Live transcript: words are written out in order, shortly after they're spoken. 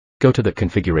go to the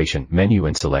Configuration menu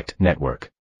and select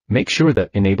Network. Make sure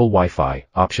the Enable Wi-Fi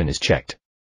option is checked.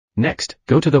 Next,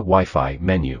 go to the Wi-Fi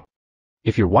menu.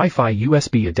 If your Wi-Fi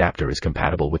USB adapter is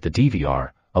compatible with the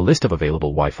DVR, a list of available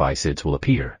Wi-Fi SIDs will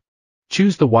appear.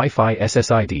 Choose the Wi-Fi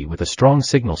SSID with a strong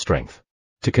signal strength.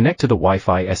 To connect to the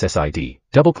Wi-Fi SSID,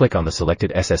 double-click on the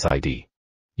selected SSID.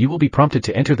 You will be prompted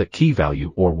to enter the key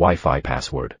value or Wi-Fi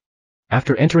password.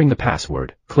 After entering the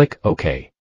password, click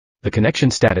OK. The connection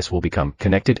status will become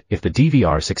connected if the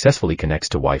DVR successfully connects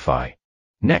to Wi-Fi.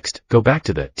 Next, go back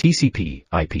to the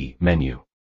TCP/IP menu.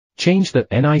 Change the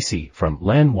NIC from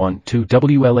LAN1 to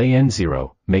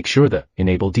WLAN0, make sure the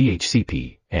Enable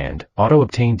DHCP and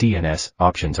Auto-Obtain DNS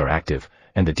options are active,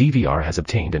 and the DVR has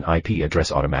obtained an IP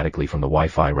address automatically from the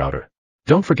Wi-Fi router.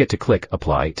 Don't forget to click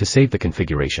Apply to save the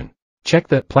configuration. Check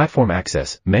the Platform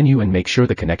Access menu and make sure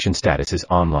the connection status is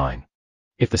online.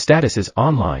 If the status is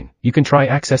online, you can try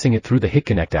accessing it through the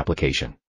Hik-Connect application.